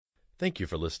Thank you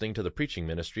for listening to the preaching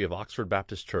ministry of Oxford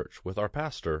Baptist Church with our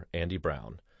pastor, Andy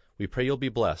Brown. We pray you'll be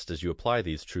blessed as you apply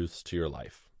these truths to your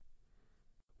life.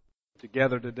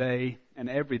 Together today and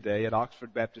every day at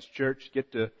Oxford Baptist Church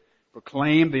get to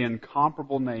proclaim the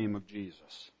incomparable name of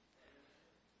Jesus.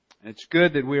 And it's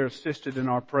good that we are assisted in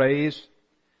our praise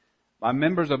by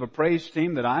members of a praise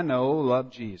team that I know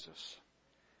love Jesus.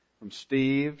 From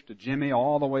Steve to Jimmy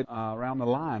all the way around the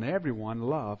line, everyone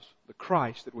loves the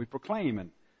Christ that we proclaim. And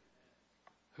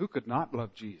who could not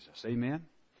love Jesus? Amen?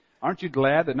 Aren't you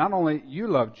glad that not only you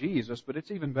love Jesus, but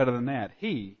it's even better than that.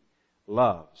 He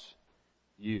loves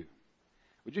you.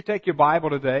 Would you take your Bible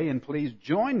today and please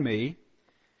join me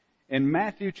in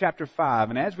Matthew chapter 5.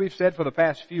 And as we've said for the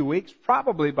past few weeks,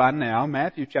 probably by now,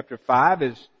 Matthew chapter 5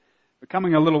 is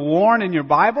becoming a little worn in your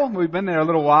Bible. We've been there a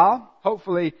little while.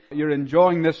 Hopefully you're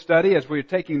enjoying this study as we're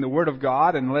taking the Word of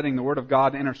God and letting the Word of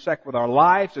God intersect with our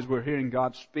lives as we're hearing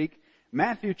God speak.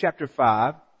 Matthew chapter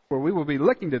 5, where we will be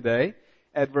looking today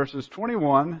at verses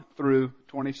 21 through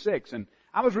 26. And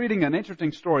I was reading an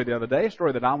interesting story the other day, a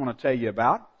story that I want to tell you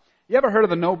about. You ever heard of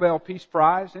the Nobel Peace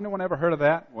Prize? Anyone ever heard of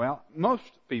that? Well, most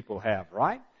people have,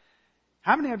 right?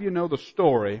 How many of you know the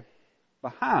story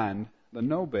behind the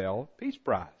Nobel Peace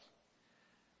Prize?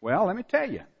 Well, let me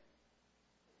tell you.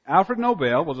 Alfred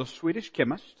Nobel was a Swedish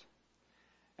chemist.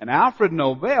 And Alfred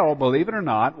Nobel, believe it or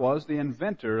not, was the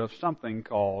inventor of something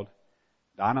called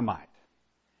dynamite.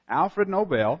 Alfred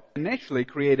Nobel initially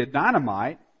created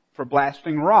dynamite for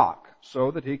blasting rock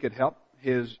so that he could help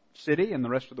his city and the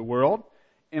rest of the world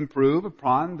improve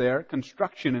upon their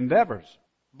construction endeavors.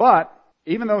 But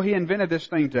even though he invented this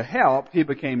thing to help, he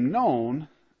became known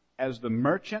as the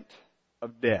Merchant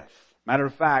of Death. Matter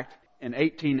of fact, in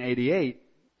 1888,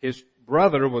 his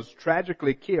brother was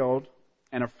tragically killed,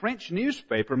 and a French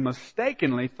newspaper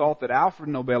mistakenly thought that Alfred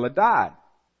Nobel had died.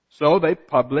 So they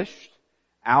published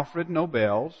Alfred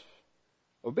Nobel's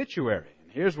obituary.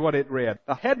 And here's what it read.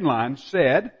 The headline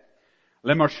said,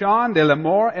 Le Marchand de la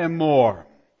Mort est mort.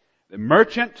 The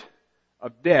merchant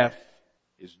of death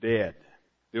is dead.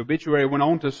 The obituary went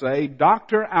on to say,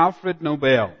 Dr. Alfred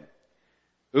Nobel,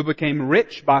 who became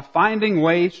rich by finding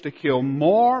ways to kill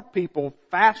more people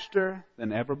faster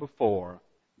than ever before,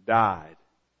 died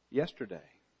yesterday.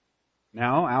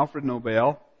 Now, Alfred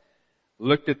Nobel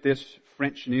looked at this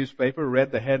French newspaper,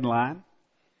 read the headline,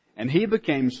 and he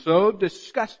became so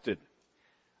disgusted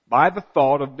by the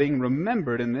thought of being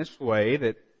remembered in this way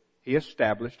that he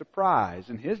established a prize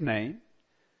in his name,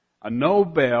 a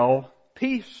Nobel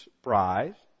Peace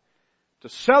Prize, to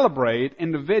celebrate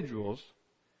individuals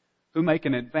who make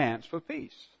an advance for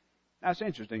peace. That's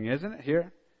interesting, isn't it?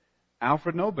 Here,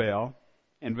 Alfred Nobel,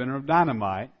 inventor of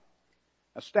dynamite,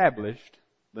 established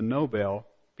the Nobel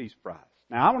Peace Prize.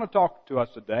 Now, I want to talk to us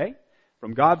today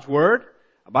from God's Word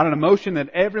about an emotion that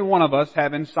every one of us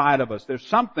have inside of us. There's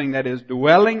something that is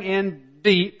dwelling in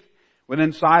deep within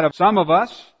inside of some of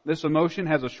us. This emotion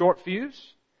has a short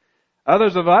fuse.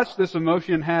 Others of us, this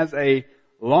emotion has a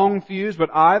long fuse, but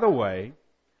either way,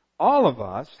 all of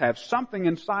us have something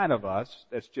inside of us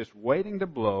that's just waiting to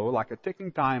blow like a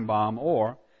ticking time bomb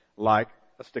or like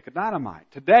a stick of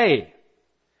dynamite. Today,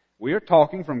 we are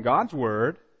talking from God's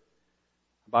Word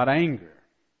about anger.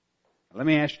 Let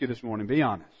me ask you this morning, be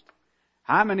honest.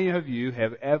 How many of you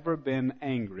have ever been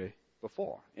angry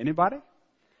before? Anybody?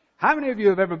 How many of you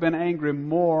have ever been angry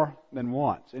more than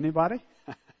once? Anybody?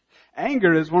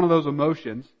 Anger is one of those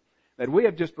emotions that we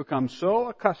have just become so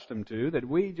accustomed to that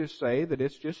we just say that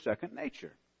it's just second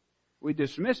nature. We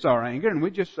dismiss our anger and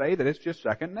we just say that it's just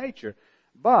second nature.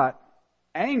 But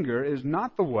anger is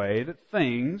not the way that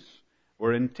things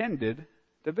were intended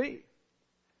to be.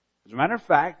 As a matter of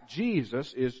fact,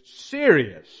 Jesus is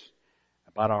serious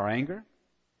about our anger.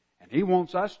 And He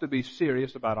wants us to be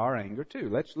serious about our anger too.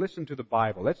 Let's listen to the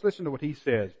Bible. Let's listen to what He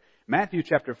says. Matthew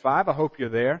chapter 5, I hope you're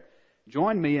there.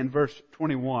 Join me in verse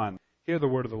 21. Hear the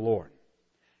word of the Lord.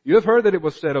 You have heard that it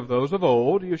was said of those of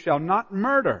old, you shall not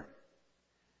murder.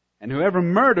 And whoever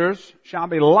murders shall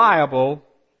be liable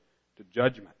to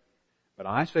judgment. But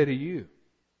I say to you,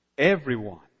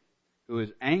 everyone who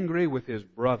is angry with his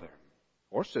brother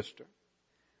or sister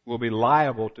will be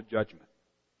liable to judgment.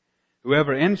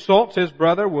 Whoever insults his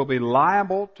brother will be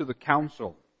liable to the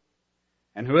council.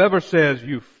 And whoever says,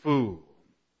 you fool,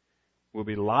 will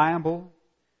be liable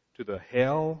to the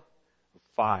hell of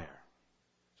fire.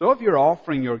 So if you're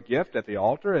offering your gift at the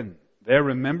altar and there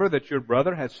remember that your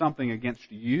brother has something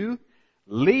against you,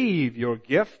 leave your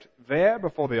gift there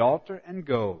before the altar and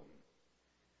go.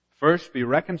 First be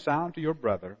reconciled to your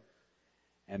brother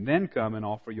and then come and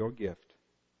offer your gift.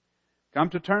 Come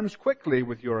to terms quickly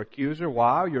with your accuser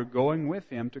while you're going with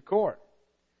him to court.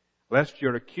 lest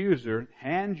your accuser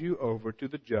hand you over to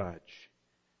the judge,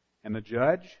 and the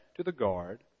judge to the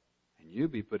guard, and you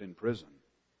be put in prison.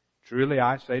 Truly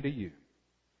I say to you,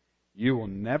 you will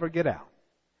never get out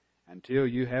until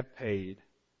you have paid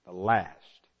the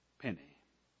last penny.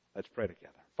 Let's pray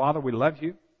together. Father, we love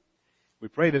you. We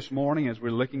pray this morning as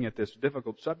we're looking at this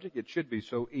difficult subject. It should be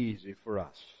so easy for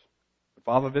us. But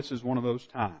Father, this is one of those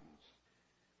times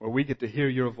where we get to hear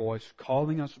your voice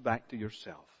calling us back to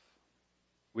yourself.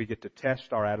 We get to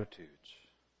test our attitudes,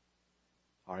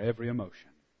 our every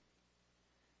emotion.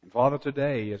 And Father,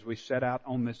 today, as we set out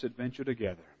on this adventure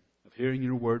together of hearing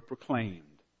your word proclaimed,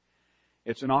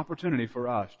 it's an opportunity for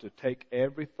us to take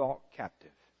every thought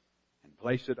captive and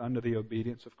place it under the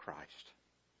obedience of Christ.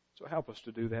 So help us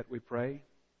to do that, we pray,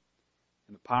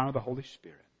 in the power of the Holy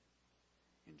Spirit.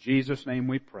 In Jesus' name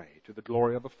we pray, to the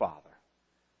glory of the Father.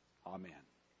 Amen.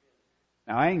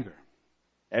 Now, anger.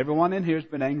 Everyone in here has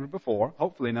been angry before.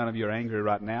 Hopefully none of you are angry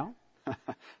right now.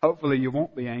 Hopefully you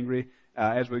won't be angry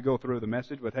as we go through the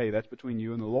message, but hey, that's between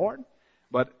you and the Lord.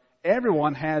 But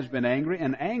everyone has been angry,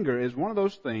 and anger is one of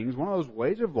those things, one of those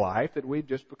ways of life that we've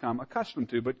just become accustomed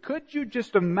to. But could you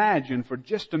just imagine for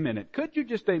just a minute, could you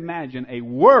just imagine a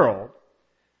world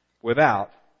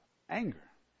without anger?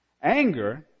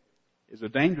 Anger is a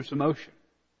dangerous emotion.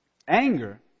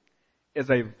 Anger is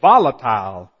a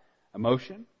volatile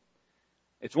emotion.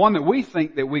 It's one that we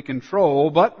think that we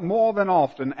control, but more than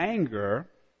often, anger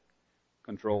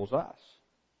controls us.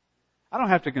 I don't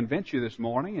have to convince you this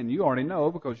morning, and you already know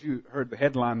because you heard the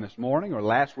headline this morning or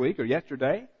last week or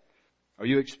yesterday, or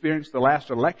you experienced the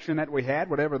last election that we had,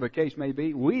 whatever the case may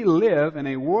be. We live in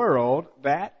a world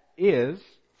that is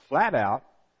flat out,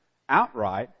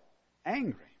 outright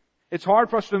angry. It's hard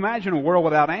for us to imagine a world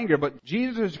without anger, but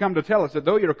Jesus has come to tell us that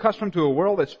though you're accustomed to a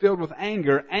world that's filled with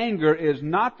anger, anger is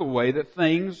not the way that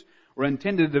things were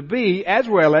intended to be, as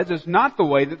well as it's not the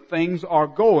way that things are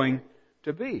going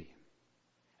to be.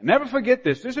 And never forget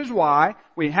this. This is why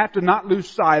we have to not lose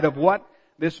sight of what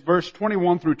this verse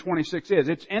 21 through 26 is.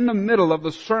 It's in the middle of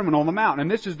the Sermon on the Mount, and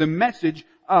this is the message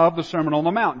of the Sermon on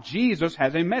the Mount. Jesus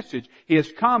has a message. He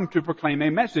has come to proclaim a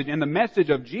message, and the message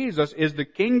of Jesus is the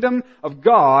kingdom of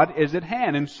God is at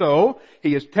hand. And so,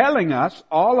 He is telling us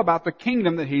all about the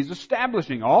kingdom that He's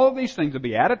establishing. All of these things, the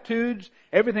Beatitudes,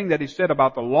 everything that He said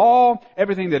about the law,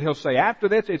 everything that He'll say after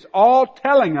this, it's all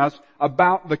telling us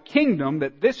about the kingdom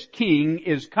that this King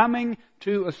is coming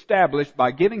to establish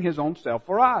by giving His own self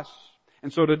for us.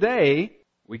 And so today,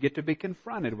 we get to be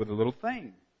confronted with a little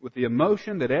thing, with the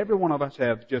emotion that every one of us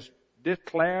have just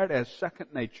declared as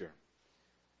second nature.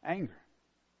 Anger.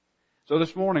 So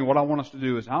this morning, what I want us to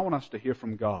do is I want us to hear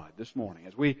from God this morning.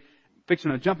 As we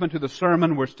fixing to jump into the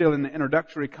sermon, we're still in the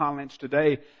introductory comments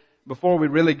today. Before we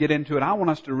really get into it, I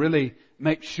want us to really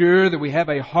make sure that we have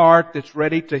a heart that's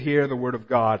ready to hear the Word of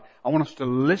God. I want us to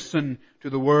listen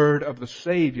to the Word of the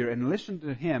Savior and listen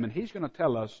to Him, and He's going to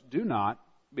tell us, do not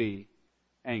be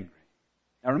angry.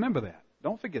 Now remember that.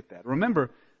 Don't forget that. Remember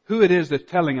who it is that's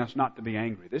telling us not to be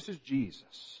angry. This is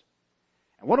Jesus.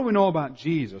 And what do we know about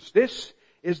Jesus? This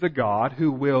is the God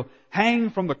who will hang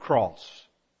from the cross,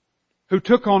 who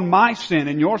took on my sin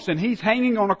and your sin. He's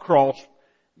hanging on a cross,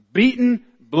 beaten,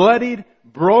 bloodied,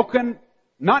 broken,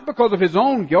 not because of His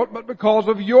own guilt, but because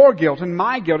of your guilt and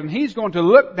my guilt. And He's going to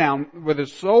look down with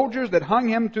His soldiers that hung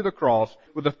Him to the cross,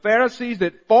 with the Pharisees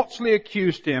that falsely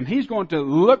accused Him. He's going to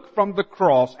look from the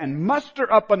cross and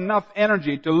muster up enough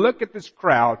energy to look at this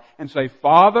crowd and say,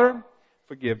 Father,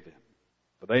 forgive them,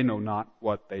 for they know not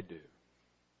what they do.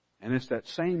 And it's that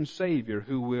same Savior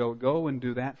who will go and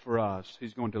do that for us.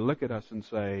 He's going to look at us and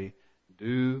say,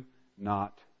 do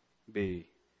not be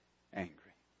angry.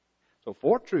 So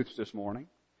 4 truths this morning.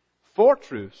 4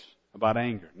 truths about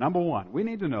anger. Number 1, we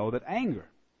need to know that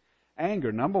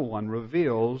anger, number 1,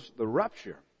 reveals the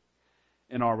rupture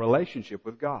in our relationship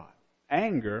with God.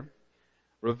 Anger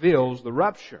reveals the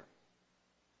rupture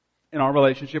in our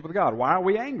relationship with God. Why are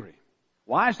we angry?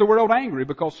 Why is the world angry?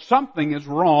 Because something is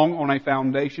wrong on a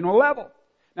foundational level.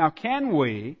 Now, can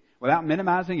we, without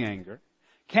minimizing anger,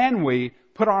 can we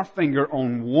put our finger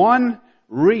on one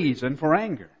reason for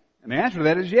anger? And the answer to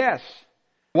that is yes.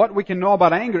 What we can know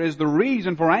about anger is the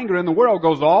reason for anger in the world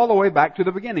goes all the way back to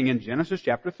the beginning in Genesis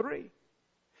chapter 3.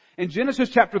 In Genesis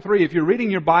chapter 3, if you're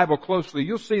reading your Bible closely,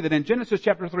 you'll see that in Genesis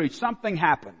chapter 3, something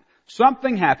happened.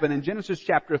 Something happened in Genesis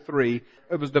chapter 3.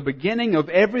 It was the beginning of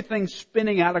everything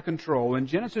spinning out of control. In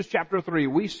Genesis chapter 3,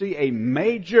 we see a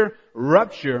major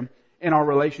rupture in our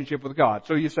relationship with God.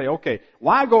 So you say, okay,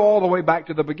 why go all the way back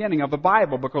to the beginning of the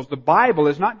Bible? Because the Bible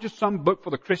is not just some book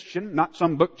for the Christian, not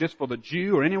some book just for the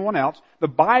Jew or anyone else. The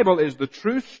Bible is the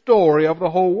true story of the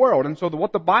whole world. And so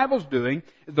what the Bible's doing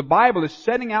is the Bible is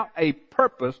setting out a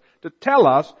purpose to tell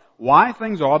us why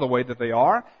things are the way that they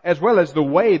are, as well as the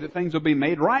way that things will be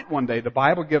made right one day. The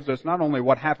Bible gives us not only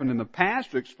what happened in the past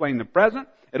to explain the present,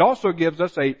 it also gives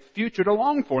us a future to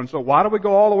long for. And so why do we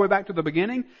go all the way back to the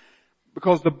beginning?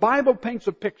 Because the Bible paints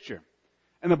a picture.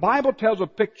 And the Bible tells a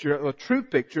picture, a true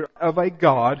picture of a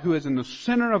God who is in the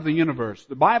center of the universe.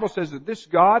 The Bible says that this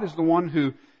God is the one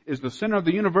who is the center of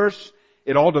the universe.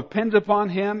 It all depends upon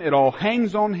Him. It all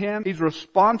hangs on Him. He's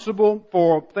responsible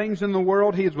for things in the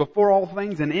world. He is before all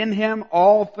things, and in Him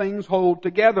all things hold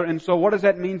together. And so what does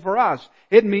that mean for us?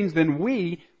 It means then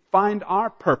we find our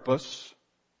purpose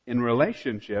in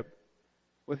relationship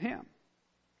with Him.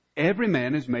 Every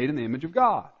man is made in the image of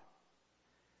God,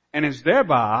 and is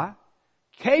thereby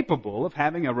capable of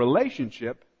having a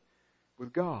relationship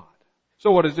with God.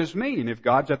 So what does this mean? If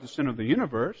God's at the center of the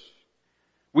universe,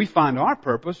 we find our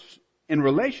purpose in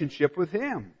relationship with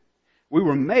Him. We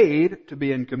were made to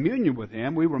be in communion with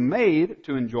Him. We were made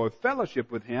to enjoy fellowship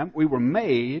with Him. We were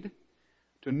made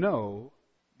to know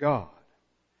God.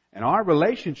 And our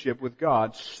relationship with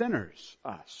God centers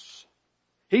us.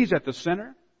 He's at the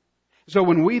center. So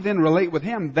when we then relate with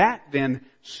Him, that then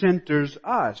centers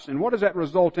us. And what does that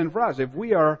result in for us? If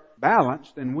we are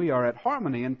balanced, then we are at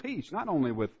harmony and peace, not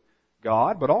only with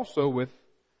God, but also with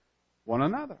one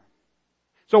another.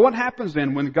 So what happens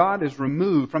then when God is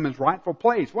removed from His rightful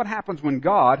place? What happens when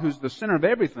God, who's the center of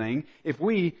everything, if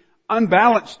we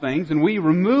unbalance things and we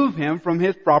remove Him from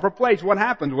His proper place? What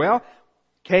happens? Well,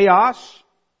 chaos,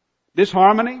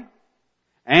 disharmony,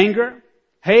 anger,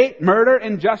 hate, murder,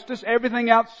 injustice, everything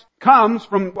else comes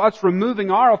from us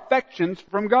removing our affections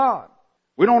from God.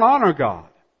 We don't honor God.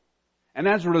 And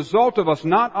as a result of us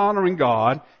not honoring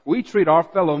God, we treat our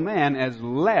fellow man as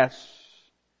less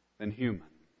than human.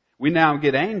 We now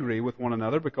get angry with one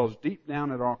another because deep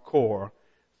down at our core,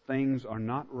 things are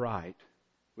not right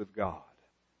with God.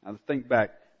 Now think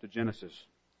back to Genesis.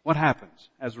 What happens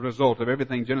as a result of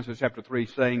everything Genesis chapter 3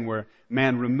 saying where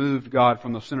man removed God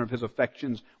from the center of his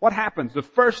affections? What happens? The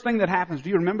first thing that happens, do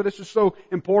you remember? This is so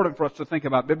important for us to think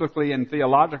about biblically and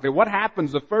theologically. What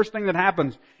happens? The first thing that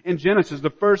happens in Genesis, the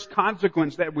first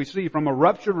consequence that we see from a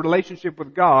ruptured relationship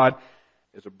with God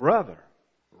is a brother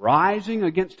rising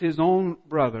against his own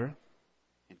brother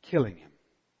and killing him.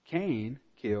 Cain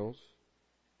kills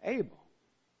Abel.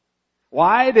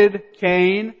 Why did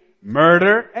Cain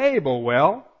murder Abel?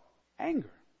 Well, anger.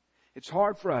 It's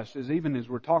hard for us, even as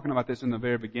we're talking about this in the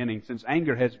very beginning, since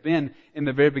anger has been in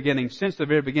the very beginning, since the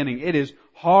very beginning, it is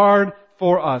hard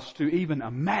for us to even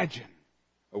imagine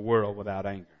a world without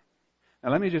anger.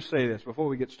 Now let me just say this before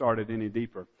we get started any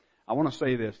deeper. I want to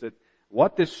say this, that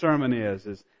what this sermon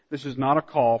is this is not a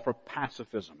call for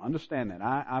pacifism. Understand that.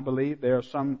 I believe there are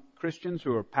some Christians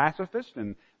who are pacifists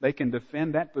and they can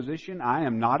defend that position. I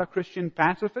am not a Christian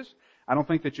pacifist. I don't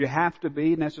think that you have to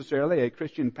be necessarily a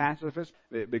Christian pacifist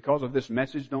because of this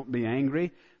message, don't be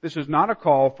angry. This is not a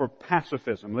call for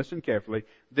pacifism. Listen carefully.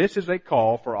 This is a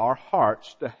call for our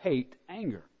hearts to hate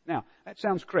anger. Now, that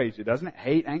sounds crazy, doesn't it?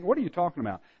 Hate anger? What are you talking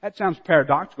about? That sounds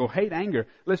paradoxical. Hate anger.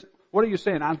 Listen, what are you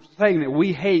saying? I'm saying that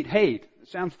we hate hate. It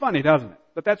sounds funny, doesn't it?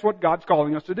 But that's what God's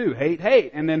calling us to do. Hate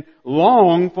hate. And then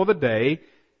long for the day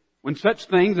when such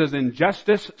things as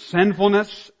injustice,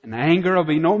 sinfulness, and anger will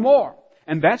be no more.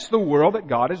 And that's the world that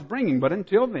God is bringing. But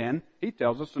until then, He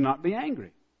tells us to not be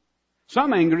angry.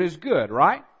 Some anger is good,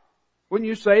 right? Wouldn't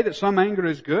you say that some anger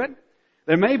is good?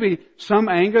 There may be some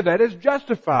anger that is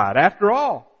justified. After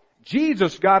all,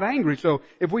 Jesus got angry. So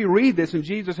if we read this and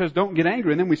Jesus says don't get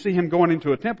angry, and then we see Him going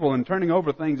into a temple and turning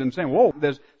over things and saying, whoa,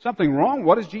 there's something wrong.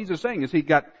 What is Jesus saying? Has He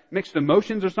got mixed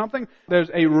emotions or something? There's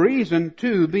a reason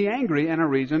to be angry and a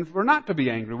reason for not to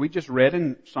be angry. We just read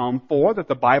in Psalm 4 that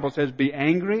the Bible says be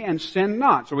angry and sin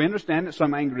not. So we understand that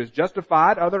some anger is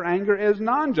justified, other anger is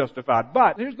non-justified.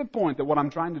 But here's the point that what I'm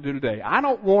trying to do today. I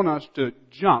don't want us to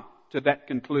jump to that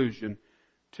conclusion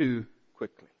too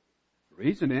quickly. The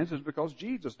reason is because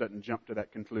Jesus doesn't jump to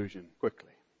that conclusion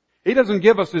quickly. He doesn't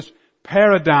give us this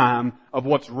paradigm of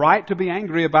what's right to be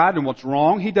angry about and what's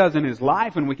wrong. He does in His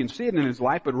life, and we can see it in His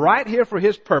life. But right here for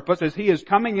His purpose, as He is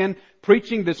coming in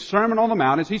preaching this Sermon on the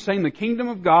Mount, as He's saying the kingdom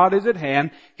of God is at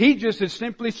hand, He just is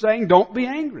simply saying don't be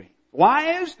angry.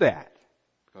 Why is that?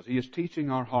 Because He is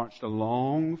teaching our hearts to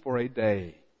long for a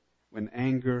day when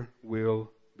anger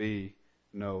will be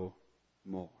no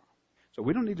more. So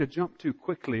we don't need to jump too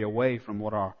quickly away from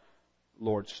what our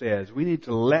Lord says. We need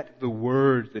to let the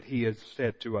words that He has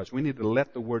said to us, we need to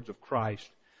let the words of Christ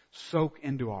soak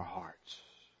into our hearts.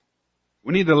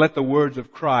 We need to let the words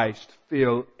of Christ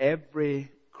fill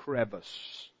every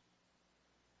crevice.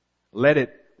 Let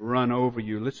it run over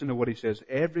you. Listen to what He says.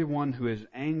 Everyone who is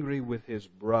angry with his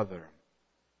brother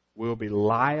will be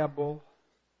liable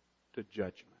to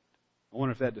judgment. I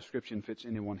wonder if that description fits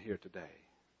anyone here today.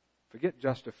 Forget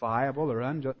justifiable or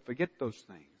unjust. Forget those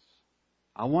things.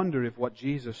 I wonder if what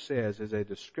Jesus says is a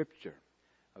descriptor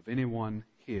of anyone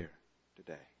here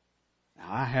today. Now,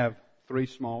 I have 3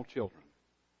 small children.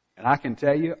 And I can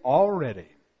tell you already,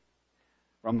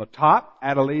 from the top,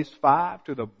 at least 5,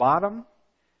 to the bottom,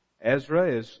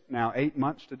 Ezra is now 8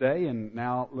 months today, and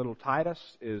now little Titus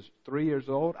is 3 years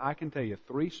old. I can tell you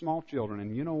 3 small children,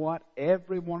 and you know what?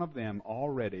 Every one of them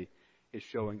already is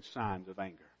showing signs of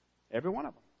anger. Every one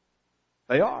of them.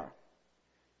 They are.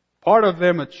 Part of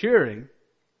their maturing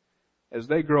as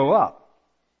they grow up,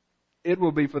 it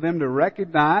will be for them to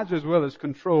recognize as well as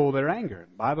control their anger.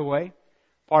 By the way,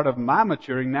 part of my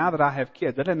maturing, now that I have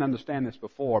kids, I didn't understand this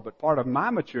before, but part of my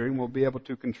maturing will be able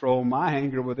to control my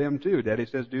anger with them too. Daddy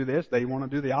says do this, they want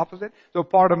to do the opposite. So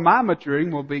part of my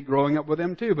maturing will be growing up with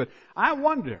them too. But I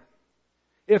wonder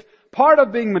if part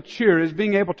of being mature is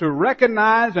being able to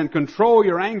recognize and control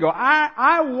your anger.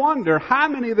 I wonder how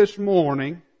many this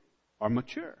morning are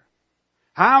mature.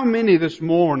 How many this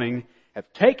morning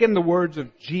have taken the words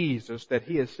of Jesus that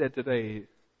He has said today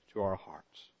to our hearts.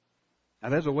 Now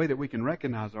there's a way that we can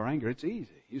recognize our anger. It's easy.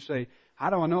 You say, how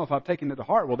do I know if I've taken it to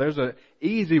heart? Well, there's an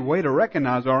easy way to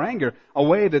recognize our anger. A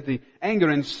way that the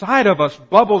anger inside of us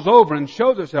bubbles over and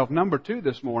shows itself. Number 2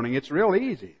 this morning. It's real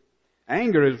easy.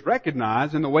 Anger is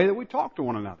recognized in the way that we talk to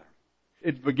one another.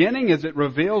 Its beginning is it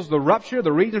reveals the rupture.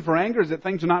 The reason for anger is that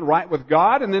things are not right with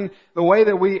God. And then the way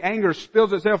that anger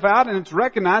spills itself out, and it's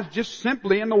recognized just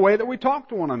simply in the way that we talk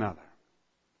to one another.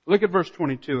 Look at verse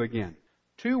 22 again.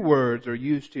 2 words are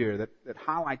used here that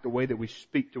highlight the way that we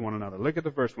speak to one another. Look at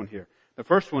the first one here. The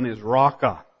first one is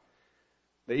raka.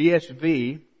 The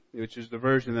ESV, which is the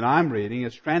version that I'm reading,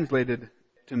 is translated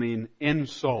to mean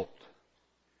insult.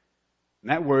 And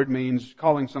that word means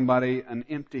calling somebody an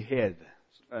empty head.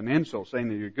 An insult, saying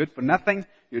that you're good for nothing,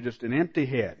 you're just an empty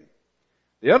head.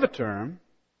 The other term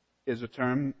is a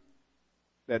term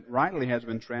that rightly has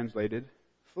been translated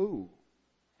fool.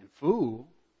 And fool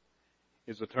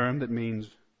is a term that means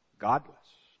godless.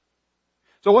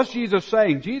 So what's Jesus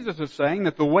saying? Jesus is saying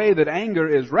that the way that anger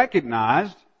is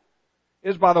recognized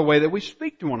is by the way that we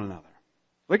speak to one another.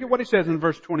 Look at what He says in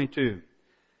verse 22.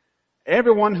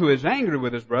 Everyone who is angry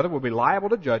with his brother will be liable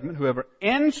to judgment. Whoever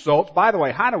insults, by the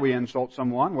way, how do we insult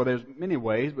someone? Well, there's many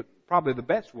ways, but probably the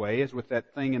best way is with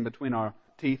that thing in between our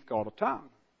teeth called a tongue.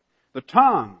 The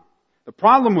tongue. The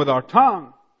problem with our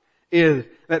tongue is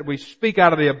that we speak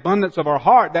out of the abundance of our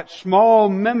heart, that small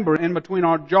member in between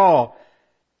our jaw.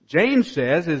 James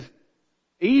says is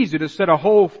easy to set a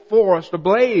whole forest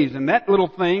ablaze, and that little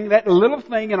thing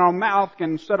in our mouth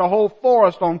can set a whole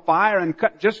forest on fire and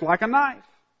cut just like a knife.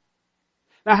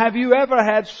 Now, have you ever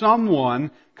had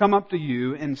someone come up to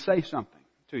you and say something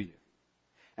to you?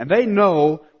 And they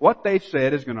know what they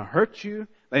said is going to hurt you.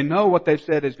 They know what they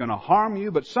said is going to harm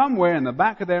you, but somewhere in the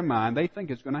back of their mind, they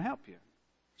think it's going to help you.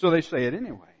 So they say it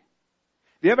anyway.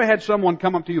 Have you ever had someone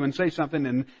come up to you and say something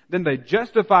and then they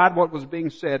justified what was being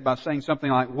said by saying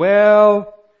something like,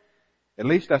 well, at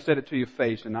least I said it to your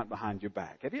face and not behind your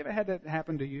back. Have you ever had that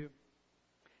happen to you?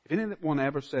 If anyone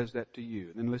ever says that to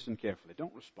you, then listen carefully.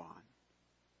 Don't respond.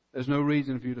 There's no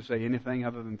reason for you to say anything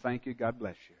other than thank you, God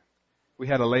bless you. We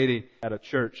had a lady at a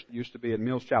church, used to be at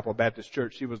Mills Chapel Baptist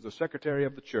Church. She was the secretary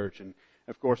of the church. And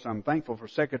of course, I'm thankful for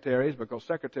secretaries because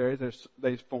secretaries,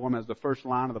 they form as the first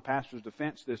line of the pastor's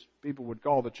defense. People would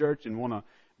call the church and want to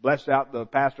bless out the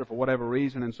pastor for whatever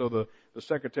reason. And so the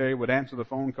secretary would answer the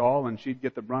phone call and she'd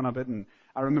get the brunt of it. And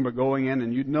I remember going in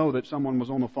and you'd know that someone was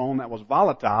on the phone that was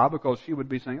volatile because she would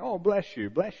be saying, oh, bless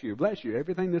you, bless you, bless you.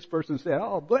 Everything this person said,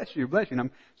 oh, bless you, bless you. And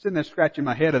I'm sitting there scratching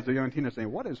my head as a young teenager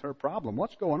saying, what is her problem?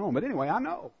 What's going on? But anyway, I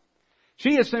know.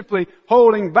 She is simply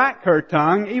holding back her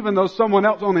tongue even though someone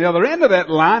else on the other end of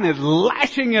that line is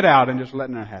lashing it out and just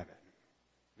letting her have it.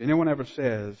 If anyone ever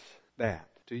says that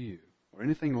to you or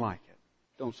anything like it,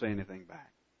 don't say anything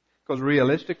back. Because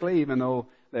realistically, even though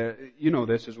you know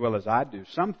this as well as I do,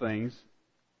 some things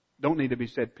don't need to be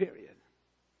said, period.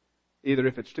 Either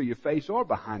if it's to your face or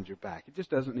behind your back. It just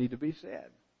doesn't need to be said.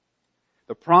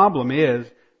 The problem is,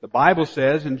 the Bible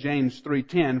says in James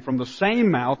 3:10, from the same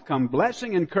mouth come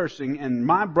blessing and cursing, and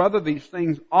my brother, these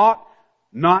things ought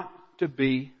not to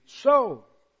be so.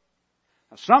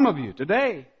 Now, some of you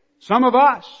today, some of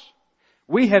us,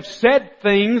 We have said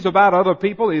things about other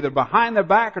people, either behind their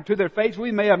back or to their face.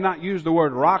 We may have not used the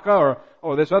word raka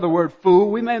or this other word fool.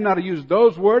 We may not have used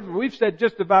those words, but we've said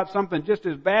just about something just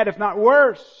as bad, if not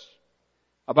worse,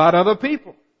 about other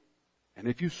people. And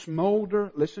if you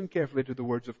smolder, listen carefully to the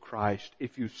words of Christ,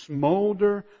 if you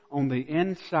smolder on the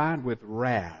inside with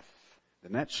wrath,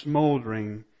 then that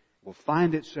smoldering will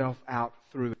find itself out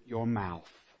through your mouth.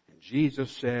 And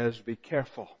Jesus says, be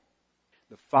careful.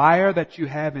 The fire that you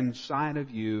have inside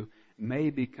of you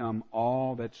may become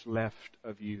all that's left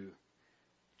of you.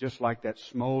 Just like that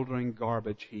smoldering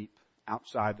garbage heap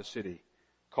outside the city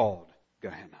called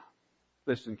Gehenna.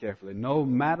 Listen carefully. No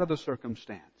matter the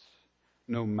circumstance,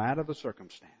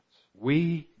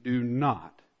 we do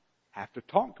not have to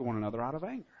talk to one another out of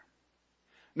anger.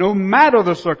 No matter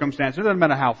the circumstance, it doesn't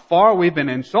matter how far we've been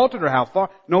insulted or how far,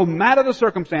 no matter the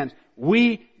circumstance,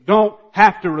 we don't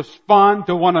have to respond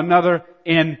to one another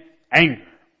in anger.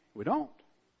 We don't.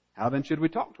 How then should we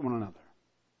talk to one another?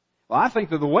 Well, I think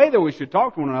that the way that we should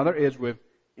talk to one another is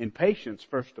in patience,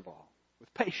 first of all.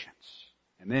 With patience.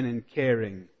 And then in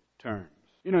caring terms.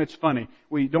 You know, it's funny.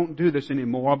 We don't do this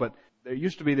anymore, but there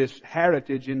used to be this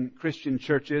heritage in Christian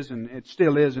churches, and it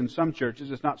still is in some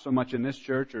churches. It's not so much in this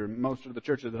church or most of the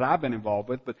churches that I've been involved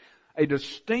with, but a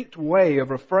distinct way of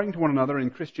referring to one another in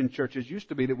Christian churches used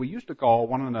to be that we used to call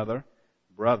one another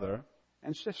brother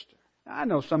and sister. Now, I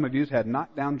know some of you have had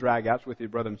knockdown dragouts with your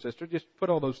brother and sister. Just put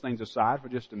all those things aside for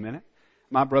just a minute.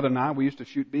 My brother and I, we used to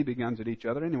shoot BB guns at each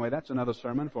other. Anyway, that's another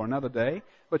sermon for another day.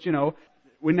 But you know,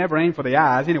 we never aim for the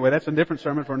eyes. Anyway, that's a different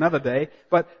sermon for another day.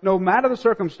 But no matter the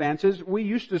circumstances, we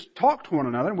used to talk to one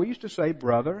another and we used to say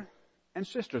brother and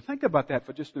sister. Think about that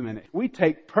for just a minute. We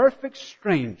take perfect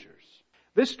strangers.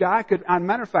 This guy could, as a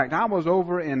matter of fact, I was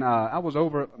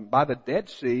over by the Dead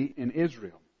Sea in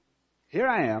Israel. Here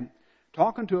I am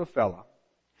talking to a fella,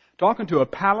 talking to a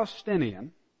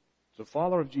Palestinian, who's a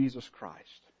follower of Jesus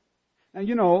Christ. Now,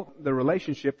 you know the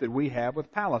relationship that we have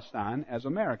with Palestine as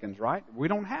Americans, right? We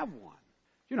don't have one.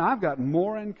 You know, I've got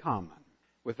more in common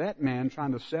with that man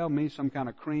trying to sell me some kind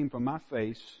of cream for my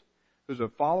face, who's a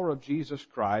follower of Jesus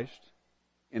Christ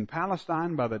in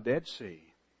Palestine by the Dead Sea,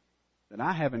 than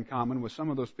I have in common with some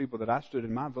of those people that I stood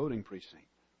in my voting precinct.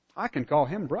 I can call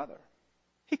him brother.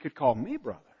 He could call me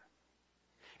brother.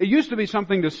 It used to be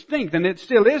something distinct, and it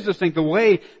still is distinct, the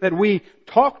way that we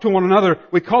talk to one another.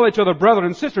 We call each other brother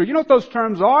and sister. You know what those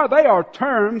terms are? They are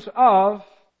terms of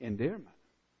endearment.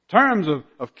 Terms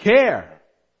of care.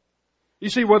 You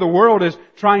see, where the world is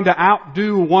trying to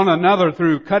outdo one another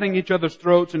through cutting each other's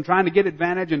throats and trying to get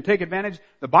advantage and take advantage,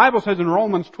 the Bible says in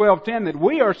Romans 12:10 that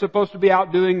we are supposed to be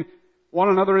outdoing one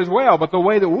another as well. But the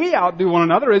way that we outdo one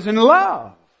another is in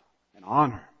love and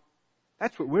honor.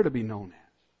 That's what we're to be known as.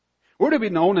 We're to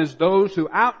be known as those who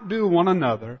outdo one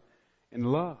another in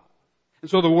love.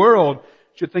 And so the world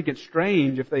should think it's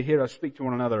strange if they hear us speak to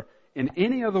one another in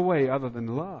any other way other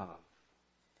than love.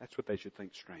 That's what they should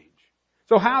think strange.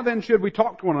 So how then should we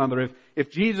talk to one another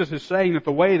if Jesus is saying that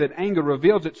the way that anger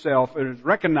reveals itself is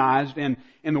recognized in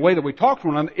the way that we talk to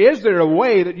one another? Is there a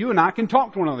way that you and I can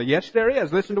talk to one another? Yes, there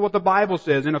is. Listen to what the Bible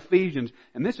says in Ephesians.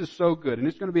 And this is so good. And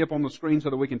it's going to be up on the screen so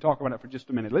that we can talk about it for just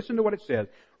a minute. Listen to what it says.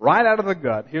 Right out of the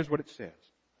gut, here's what it says.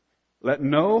 Let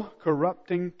no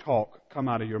corrupting talk come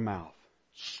out of your mouth.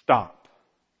 Stop.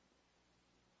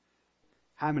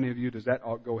 How many of you does that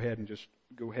go ahead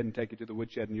and take you to the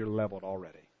woodshed and you're leveled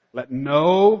already? Let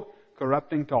no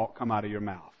corrupting talk come out of your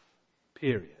mouth.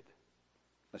 Period.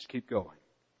 Let's keep going.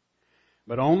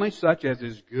 But only such as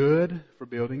is good for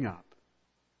building up.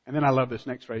 And then I love this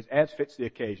next phrase, as fits the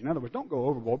occasion. In other words, don't go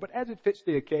overboard, but as it fits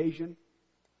the occasion.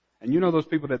 And you know those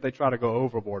people that they try to go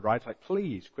overboard, right? It's like,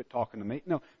 please quit talking to me.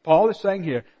 No, Paul is saying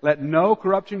here, let no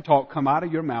corrupting talk come out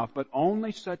of your mouth, but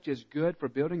only such as good for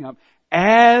building up,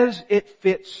 as it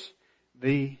fits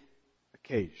the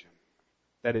occasion,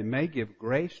 that it may give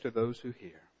grace to those who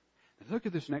hear. Now look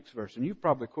at this next verse, and you've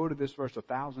probably quoted this verse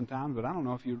 1,000 times, but I don't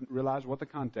know if you realize what the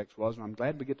context was, and I'm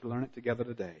glad we get to learn it together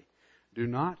today. Do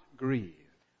not grieve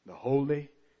the Holy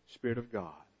Spirit of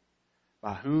God,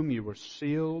 by whom you were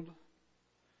sealed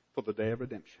for the day of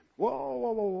redemption.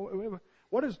 Whoa.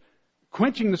 What does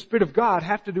quenching the Spirit of God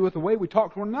have to do with the way we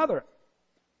talk to one another?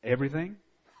 Everything.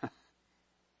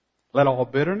 Let all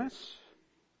bitterness,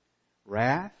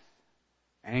 wrath,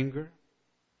 anger,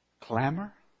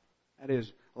 clamor, that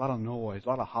is a lot of noise, a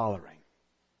lot of hollering,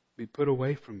 be put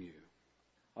away from you,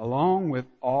 along with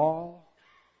all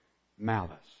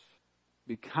malice.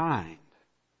 Be kind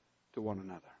to one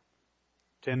another,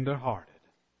 tender-hearted,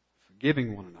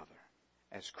 forgiving one another,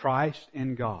 as Christ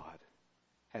in God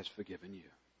has forgiven you.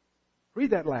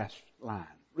 Read that last line.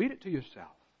 Read it to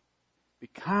yourself. Be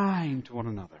kind to one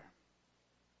another.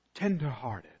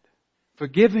 Tender-hearted.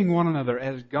 Forgiving one another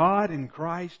as God in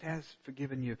Christ has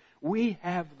forgiven you. We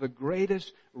have the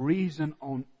greatest reason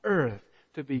on earth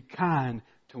to be kind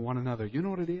to one another. You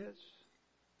know what it is?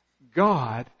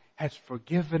 God has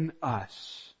forgiven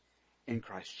us in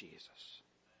Christ Jesus.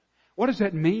 What does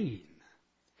that mean?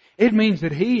 It means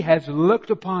that He has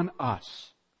looked upon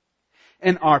us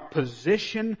in our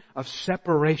position of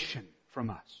separation from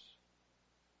us.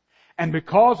 And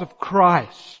because of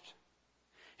Christ,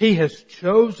 He has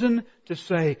chosen to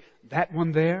say, that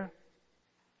one there,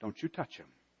 don't you touch him.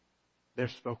 They're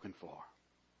spoken for.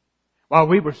 While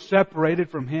we were separated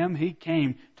from Him, He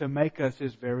came to make us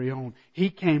His very own. He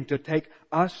came to take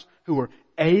us who were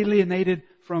alienated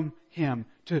from Him,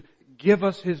 to give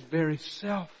us His very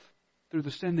self through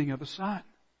the sending of the Son.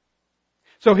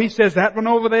 So He says, that one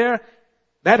over there,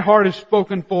 that heart is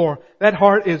spoken for. That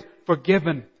heart is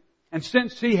forgiven. And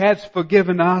since He has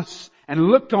forgiven us and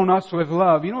looked on us with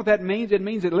love, you know what that means? It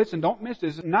means that, listen, don't miss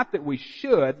this. Not that we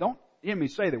should. Don't hear me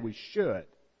say that we should.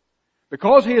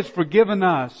 Because He has forgiven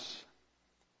us,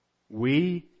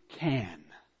 we can.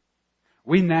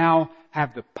 We now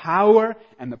have the power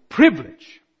and the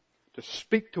privilege to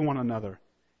speak to one another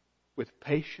with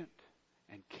patient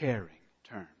and caring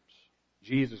terms.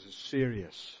 Jesus is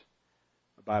serious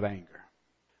about anger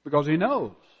because He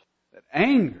knows that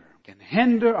anger can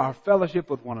hinder our fellowship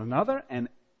with one another and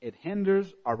it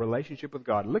hinders our relationship with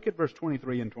God. Look at verse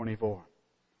 23 and 24.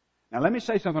 Now let me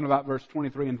say something about verse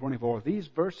 23 and 24. These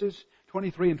verses,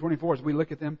 23 and 24, as we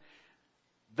look at them,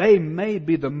 they may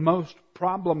be the most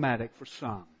problematic for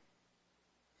some.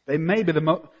 They may be the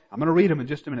most, I'm going to read them in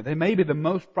just a minute. They may be the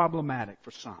most problematic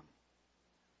for some.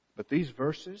 But these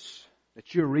verses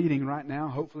that you're reading right now,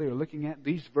 hopefully are looking at,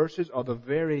 these verses are the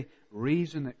very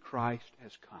reason that Christ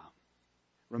has come.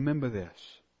 Remember this.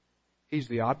 He's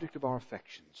the object of our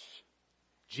affections.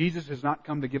 Jesus has not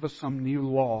come to give us some new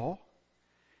law.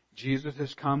 Jesus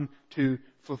has come to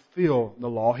fulfill the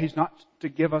law. He's not to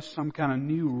give us some kind of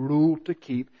new rule to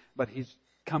keep, but He's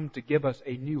come to give us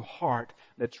a new heart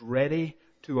that's ready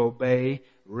to obey,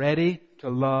 ready to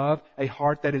love, a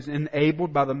heart that is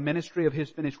enabled by the ministry of His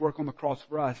finished work on the cross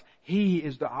for us. He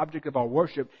is the object of our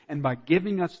worship. And by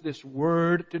giving us this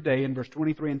word today in verse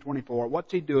 23 and 24,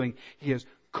 what's He doing? He is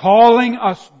calling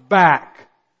us back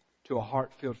to a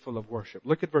heart filled full of worship.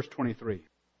 Look at verse 23.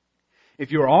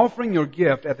 If you're offering your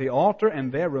gift at the altar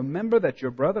and there remember that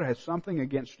your brother has something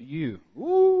against you.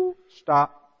 Ooh,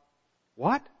 stop.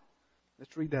 What?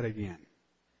 Let's read that again.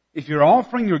 If you're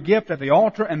offering your gift at the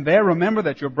altar and there remember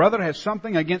that your brother has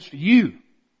something against you.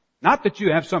 Not that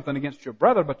you have something against your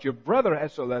brother, but your brother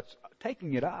has, so that's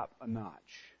taking it up a notch.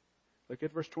 Look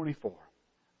at verse 24.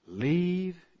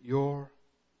 Leave your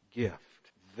gift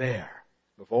there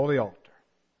before the altar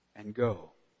and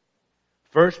go.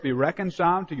 First be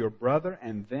reconciled to your brother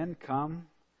and then come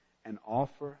and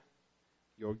offer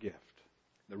your gift.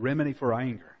 The remedy for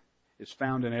anger is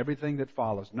found in everything that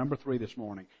follows. Number 3 this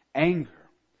morning. Anger.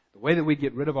 The way that we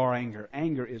get rid of our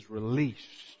anger is released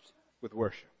with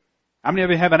worship. How many of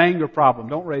you have an anger problem?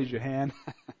 Don't raise your hand.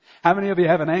 How many of you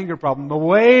have an anger problem? The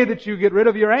way that you get rid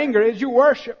of your anger is you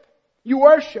worship. You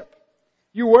worship.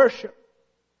 You worship.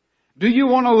 Do you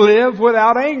want to live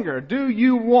without anger? Do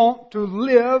you want to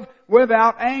live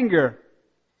without anger?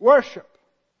 Worship.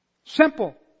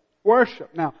 Simple.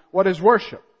 Worship. Now, what is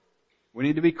worship? We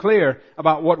need to be clear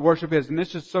about what worship is. And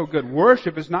this is so good.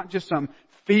 Worship is not just some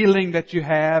feeling that you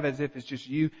have as if it's just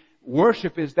you.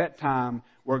 Worship is that time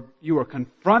where you are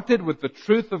confronted with the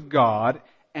truth of God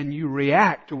and you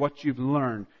react to what you've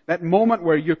learned. That moment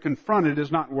where you're confronted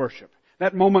is not worship.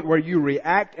 That moment where you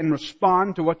react and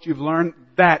respond to what you've learned,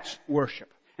 that's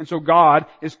worship. And so God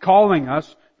is calling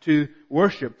us to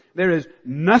worship. There is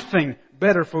nothing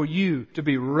better for you to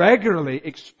be regularly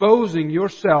exposing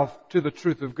yourself to the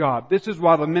truth of God. This is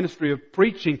why the ministry of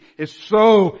preaching is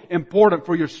so important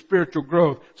for your spiritual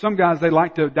growth. Some guys, they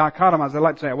like to dichotomize. They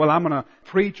like to say, well, I'm going to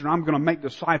preach and I'm going to make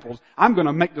disciples. I'm going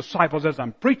to make disciples as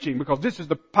I'm preaching because this is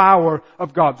the power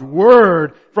of God's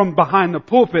Word from behind the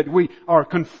pulpit. We are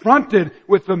confronted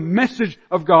with the message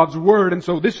of God's Word. And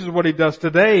so this is what He does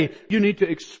today. You need to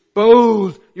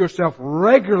expose yourself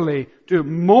regularly to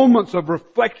moments of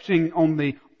reflection on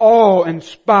the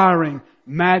awe-inspiring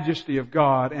majesty of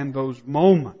God, and those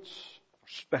moments are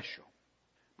special.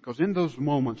 Because in those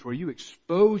moments where you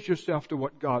expose yourself to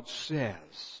what God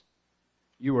says,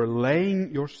 you are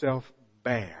laying yourself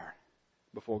bare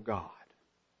before God.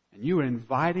 And you are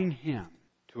inviting Him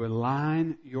to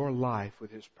align your life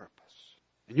with His purpose.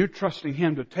 And you're trusting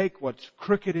Him to take what's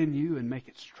crooked in you and make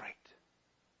it straight.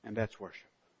 And that's worship.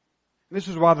 And this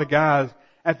is why the guys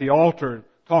at the altar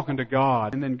talking to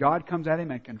God, and then God comes at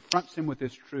him and confronts him with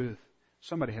this truth.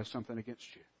 Somebody has something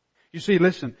against you. You see,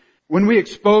 listen, when we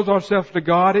expose ourselves to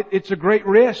God, it's a great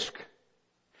risk.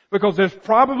 Because there's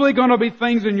probably going to be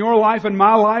things in your life and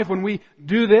my life when we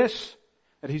do this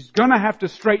that He's going to have to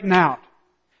straighten out.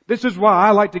 This is why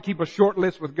I like to keep a short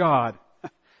list with God.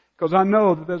 Because I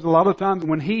know that there's a lot of times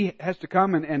when He has to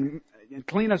come and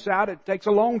clean us out, it takes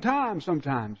a long time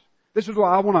sometimes. This is why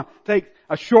I want to take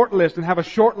a short list and have a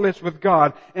short list with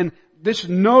God. And this,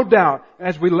 no doubt,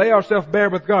 as we lay ourselves bare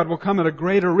with God, will come at a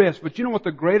greater risk. But you know what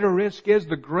the greater risk is?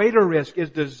 The greater risk is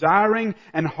desiring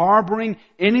and harboring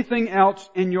anything else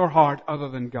in your heart other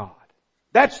than God.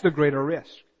 That's the greater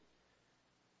risk.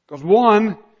 Because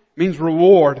one means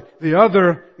reward, the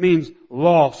other means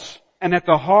loss. And at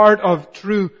the heart of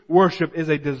true worship is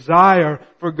a desire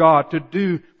for God to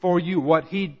do for you what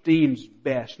He deems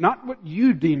best. Not what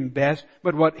you deem best,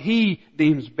 but what He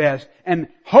deems best. And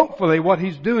hopefully what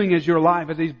He's doing is your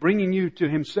life as He's bringing you to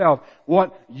Himself.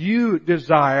 What you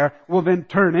desire will then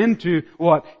turn into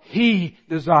what He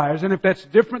desires. And if that's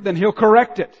different, then He'll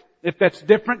correct it. If that's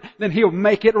different, then He'll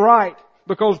make it right.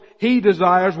 Because He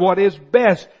desires what is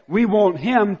best. We want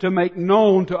Him to make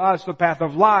known to us the path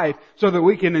of life so that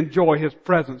we can enjoy His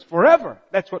presence forever.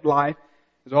 That's what life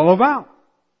is all about.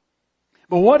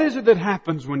 But what is it that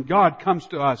happens when God comes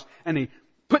to us and He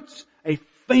puts a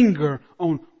finger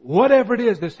on whatever it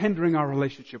is that's hindering our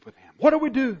relationship with Him? What do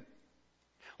we do?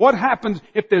 What happens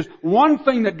if there's one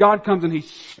thing that God comes and He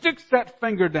sticks that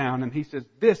finger down and He says,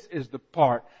 this is the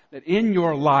part that in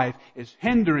your life is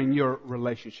hindering your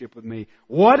relationship with me?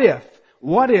 What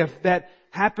if that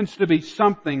happens to be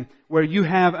something where you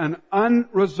have an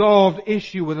unresolved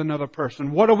issue with another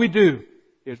person? What do?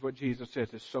 Here's what Jesus says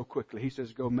so quickly. He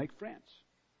says, go make friends.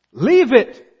 Leave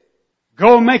it.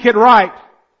 Go make it right.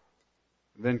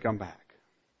 Then come back.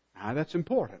 Now that's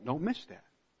important. Don't miss that.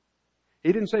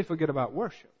 He didn't say forget about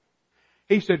worship.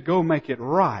 He said go make it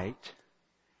right,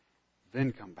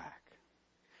 then come back.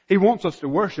 He wants us to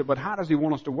worship, but how does He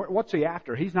want us to worship? What's He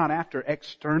after? He's not after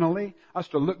externally, us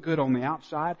to look good on the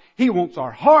outside. He wants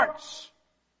our hearts.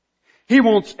 He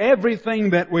wants everything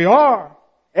that we are.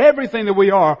 Everything that we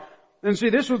are. And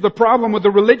see, this was the problem with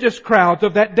the religious crowds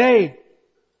of that day.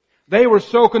 They were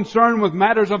so concerned with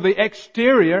matters of the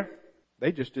exterior,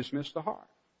 they just dismissed the heart.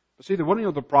 But see,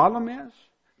 the problem is?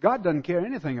 God doesn't care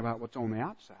anything about what's on the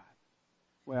outside.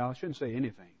 Well, I shouldn't say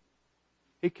anything.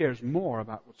 He cares more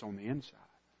about what's on the inside.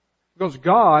 Because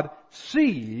God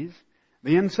sees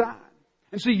the inside.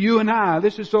 And see, you and I,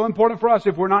 this is so important for us.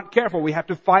 If we're not careful, we have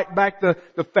to fight back the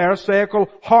pharisaical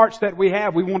hearts that we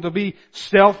have. We want to be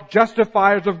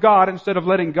self-justifiers of God instead of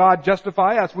letting God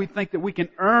justify us. We think that we can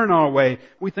earn our way.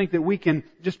 We think that we can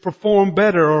just perform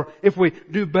better, or if we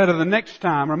do better the next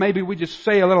time, or maybe we just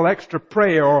say a little extra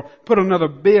prayer or put another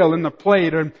bill in the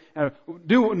plate or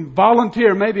do and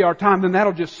volunteer maybe our time, then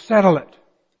that'll just settle it.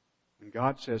 And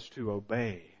God says to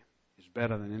obey is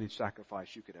better than any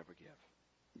sacrifice you could ever give.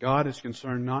 God is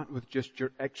concerned not with just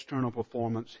your external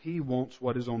performance. He wants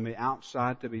what is on the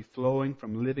outside to be flowing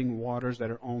from living waters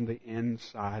that are on the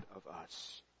inside of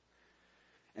us.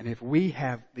 And if we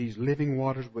have these living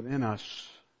waters within us,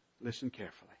 listen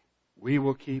carefully, we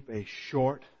will keep a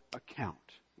short account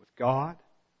with God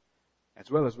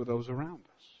as well as with those around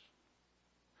us.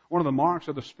 One of the marks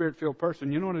of the Spirit-filled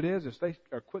person, you know what it is they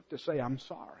are quick to say, I'm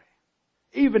sorry.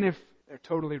 Even if they're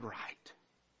totally right,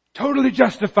 totally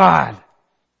justified.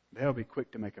 They'll be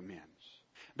quick to make amends.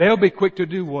 They'll be quick to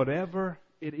do whatever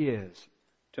it is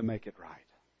to make it right.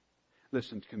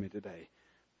 Listen to me today.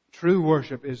 True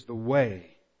worship is the way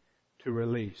to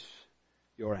release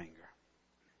your anger.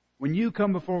 When you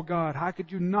come before God, how could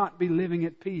you not be living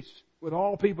at peace with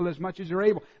all people as much as you're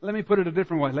able? Let me put it a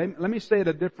different way. Let me say it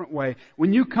a different way.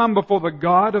 When you come before the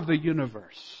God of the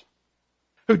universe,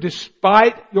 who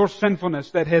despite your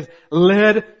sinfulness that has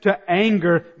led to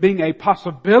anger being a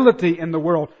possibility in the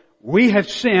world, we have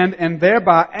sinned and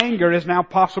thereby anger is now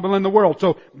possible in the world.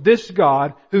 So this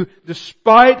God, who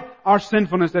despite our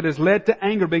sinfulness that has led to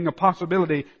anger being a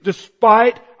possibility,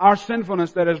 despite our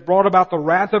sinfulness that has brought about the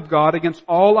wrath of God against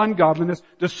all ungodliness,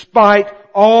 despite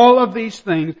all of these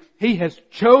things, He has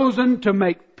chosen to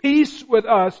make peace with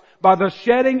us by the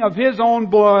shedding of His own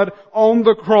blood on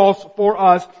the cross for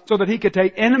us so that He could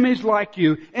take enemies like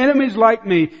you, enemies like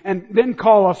me, and then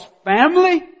call us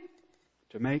family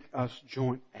to make us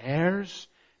joint heirs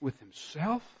with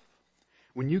Himself.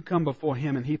 When you come before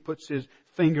Him and He puts His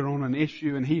finger on an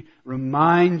issue and He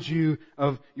reminds you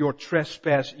of your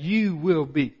trespass, you will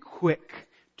be quick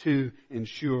to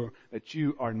ensure that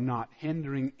you are not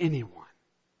hindering anyone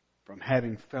from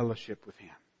having fellowship with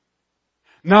Him.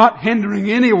 Not hindering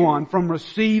anyone from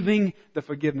receiving the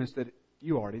forgiveness that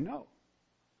you already know.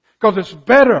 Because it's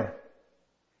better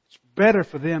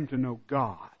for them to know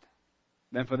God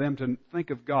than for them to think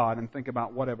of God and think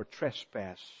about whatever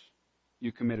trespass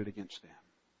you committed against them.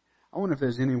 I wonder if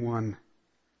there's anyone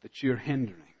that you're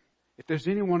hindering. If there's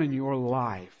anyone in your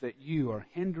life that you are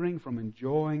hindering from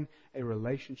enjoying a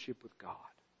relationship with God.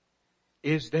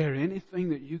 Is there anything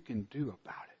that you can do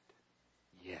about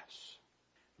it? Yes.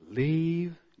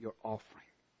 Leave your offering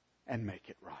and make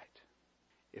it right.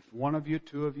 If one of you,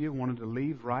 two of you wanted to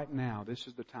leave right now, this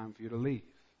is the time for you to leave.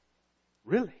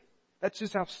 Really. That's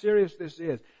just how serious this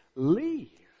is. Leave.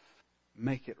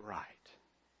 Make it right.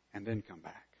 And then come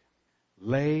back.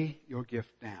 Lay your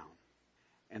gift down.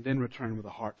 And then return with a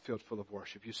heart filled full of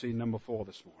worship. You see, number 4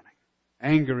 this morning.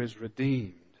 Anger is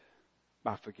redeemed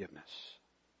by forgiveness.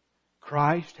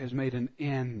 Christ has made an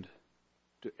end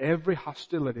to every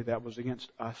hostility that was against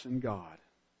us and God.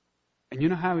 And you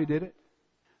know how He did it?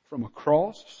 From a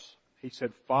cross, He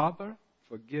said, Father,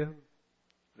 forgive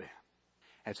them.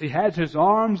 As He has His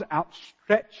arms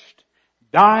outstretched,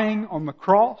 dying on the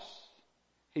cross,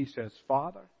 He says,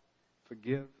 Father,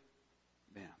 forgive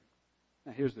them.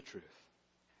 Now here's the truth.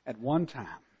 At one time,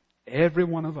 every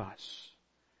one of us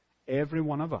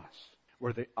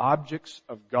were the objects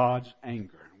of God's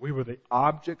anger. We were the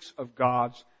objects of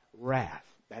God's wrath.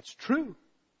 That's true.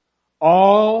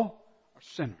 All are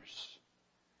sinners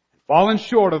and fallen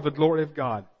short of the glory of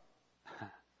God.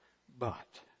 But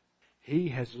He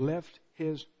has left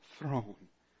His throne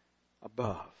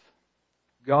above.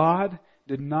 God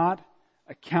did not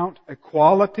account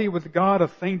equality with God a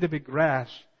thing to be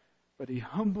grasped, but He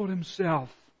humbled Himself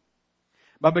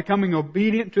by becoming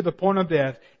obedient to the point of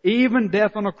death, even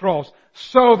death on a cross,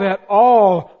 so that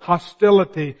all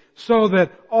hostility, so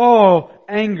that all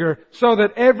anger, so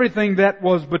that everything that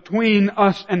was between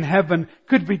us and heaven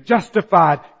could be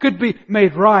justified, could be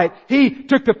made right. He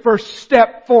took the first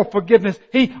step for forgiveness.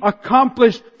 He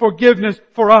accomplished forgiveness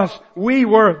for us. We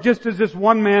were, just as this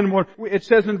one man was, it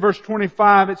says in verse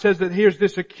 25, it says that here's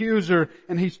this accuser,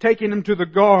 and he's taking him to the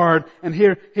guard, and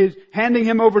here he's handing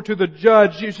him over to the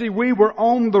judge. You see, we were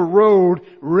on the road,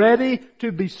 ready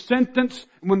to be sentenced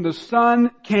when the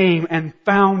Son came and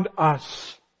found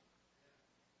us.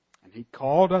 And He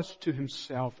called us to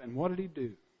Himself. And what did He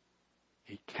do?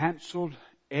 He canceled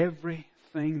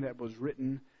everything that was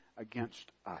written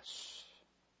against us,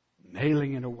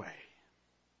 nailing it away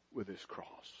with His cross.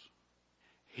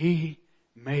 He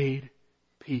made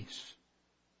peace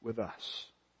with us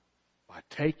by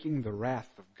taking the wrath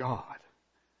of God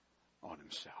on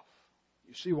Himself.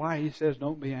 You see why He says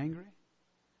don't be angry?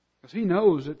 Because He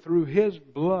knows that through His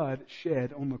blood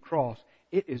shed on the cross,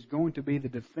 it is going to be the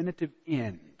definitive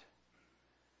end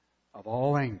of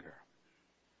all anger,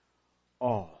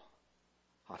 all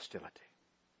hostility.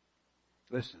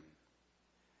 Listen,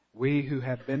 we who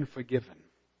have been forgiven,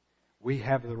 we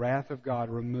have the wrath of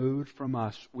God removed from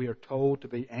us. We are told to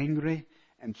be angry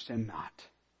and sin not.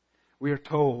 We are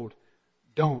told,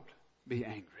 don't be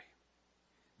angry.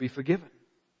 Be forgiven.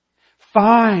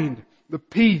 Find the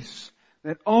peace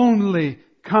that only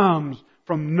comes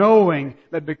from knowing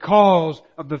that because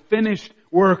of the finished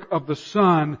work of the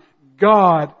Son,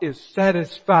 God is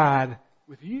satisfied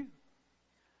with you.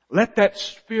 Let that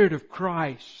Spirit of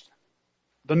Christ,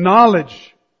 the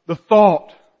knowledge, the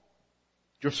thought,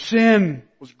 your sin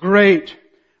was great,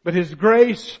 but His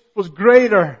grace was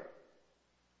greater.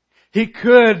 He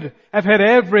could have had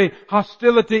every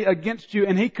hostility against you,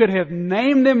 and He could have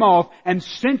named them off and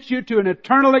sent you to an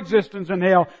eternal existence in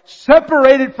hell,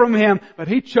 separated from Him, but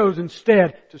He chose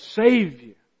instead to save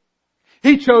you.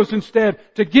 He chose instead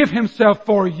to give Himself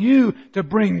for you, to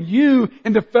bring you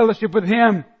into fellowship with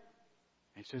Him.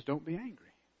 He says, don't be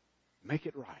angry. Make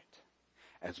it right.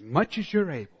 As much as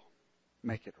you're able,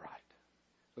 make it right.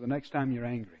 So the next time you're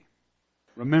angry,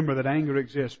 remember that anger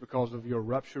exists because of your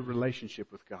ruptured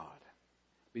relationship with God.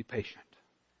 Be patient.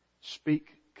 Speak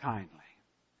kindly.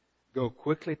 Go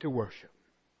quickly to worship.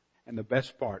 And the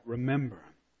best part, remember,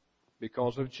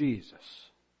 because of Jesus,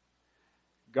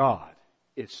 God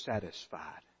is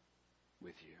satisfied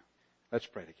with you. Let's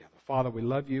pray together. Father, we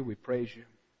love You. We praise You.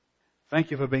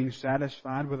 Thank You for being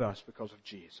satisfied with us because of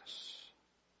Jesus.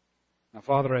 Now,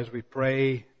 Father, as we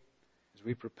pray, as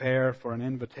we prepare for an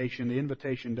invitation, the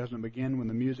invitation doesn't begin when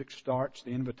the music starts.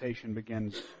 The invitation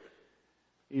begins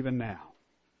even now.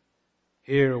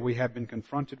 Here we have been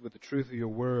confronted with the truth of Your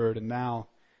Word, and now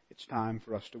it's time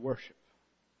for us to worship.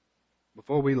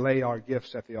 Before we lay our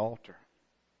gifts at the altar,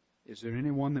 is there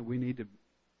anyone that we need to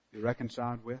be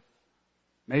reconciled with?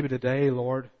 Maybe today,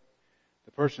 Lord,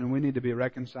 the person we need to be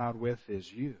reconciled with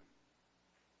is You.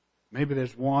 Maybe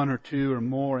there's one or two or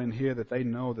more in here that they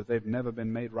know that they've never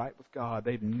been made right with God.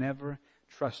 They've never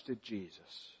trusted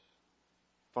Jesus.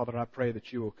 Father, I pray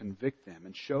that you will convict them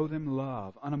and show them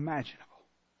love unimaginable,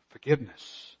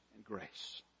 forgiveness and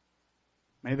grace.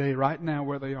 May they right now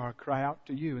where they are cry out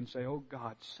to you and say, "Oh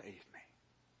God, save me."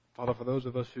 Father, for those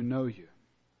of us who know you,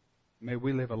 may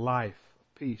we live a life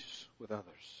of peace with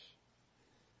others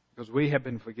because we have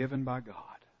been forgiven by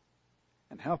God.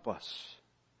 And help us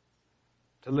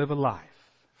to live a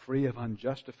life free of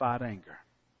unjustified anger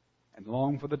and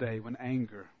long for the day when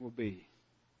anger will be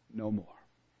no more.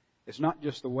 It's not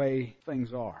just the way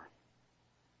things are.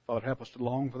 Father, help us to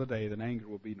long for the day that anger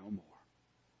will be no more.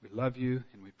 We love you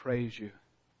and we praise you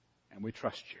and we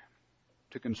trust you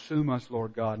to consume us,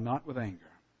 Lord God, not with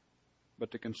anger,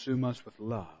 but to consume us with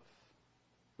love.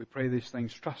 We pray these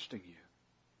things trusting you.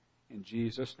 In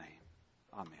Jesus' name,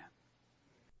 amen.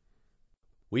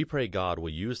 We pray God will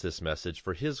use this message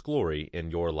for His glory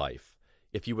in your life.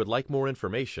 If you would like more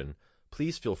information,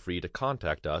 please feel free to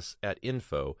contact us at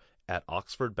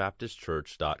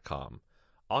info@oxfordbaptistchurch.com.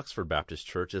 Oxford Baptist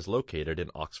Church is located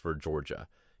in Oxford, Georgia.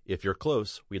 If you're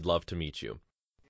close, we'd love to meet you.